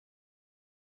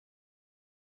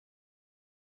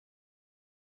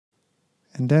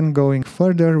And then going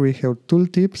further, we have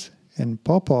Tooltips and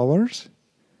Popovers.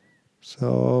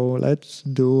 So let's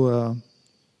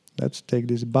take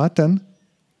this button,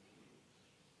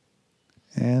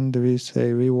 and we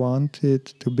say we want it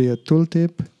to be a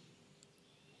tooltip.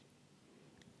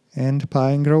 And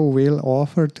Pinegrow will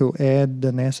offer to add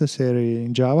the necessary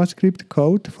JavaScript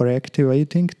code for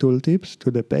activating tooltips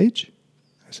to the page.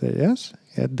 I say yes,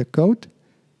 add the code.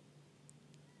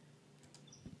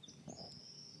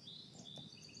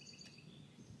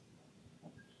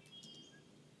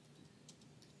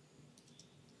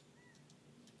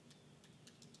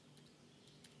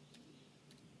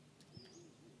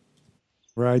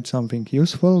 Write something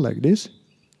useful like this.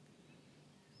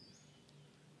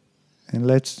 And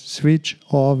let's switch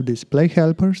off display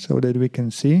helper so that we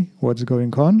can see what's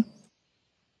going on.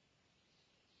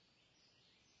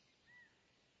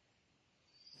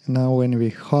 Now when we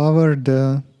hover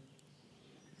the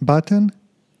button,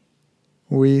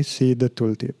 we see the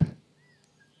tooltip.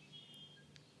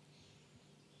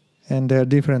 And there are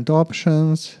different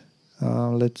options.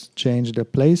 Let's change the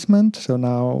placement. So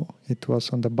now it was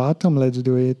on the bottom, let's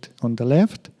do it on the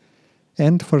left.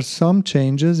 And for some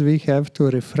changes, we have to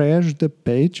refresh the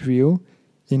page view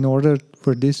in order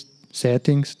for these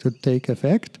settings to take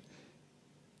effect.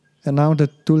 And now the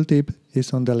tooltip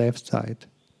is on the left side.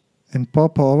 And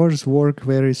popovers work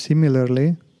very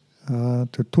similarly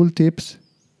to tooltips.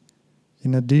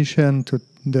 In addition to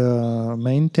the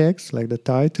main text, like the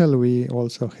title, we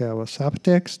also have a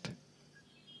subtext.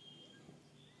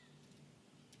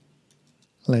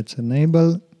 Let's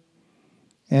enable.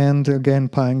 And again,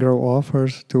 Pinegrow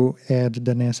offers to add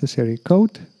the necessary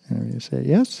code. And we say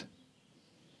yes.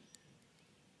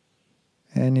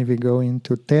 And if we go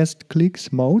into test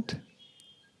clicks mode,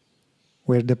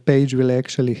 where the page will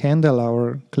actually handle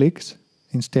our clicks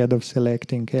instead of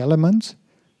selecting elements.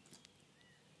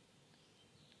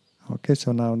 Okay,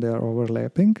 so now they are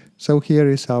overlapping. So here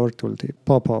is our tooltip,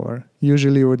 popover.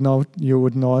 Usually you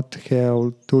would not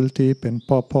have tooltip and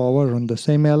popover on the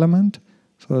same element,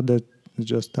 so that's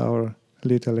just our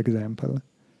little example.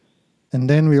 And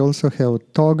then we also have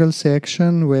toggle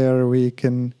section where we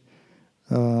can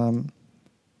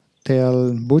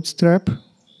tell Bootstrap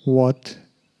what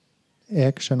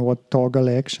toggle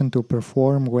action to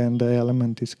perform when the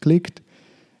element is clicked.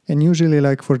 And usually,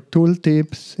 like for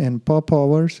tooltips and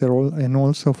popovers, and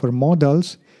also for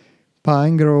modals,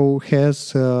 Pinegrow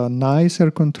has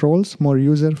nicer controls, more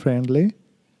user-friendly,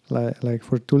 like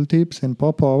for tooltips and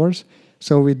popovers.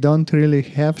 So we don't really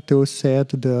have to set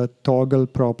the toggle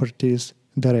properties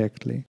directly.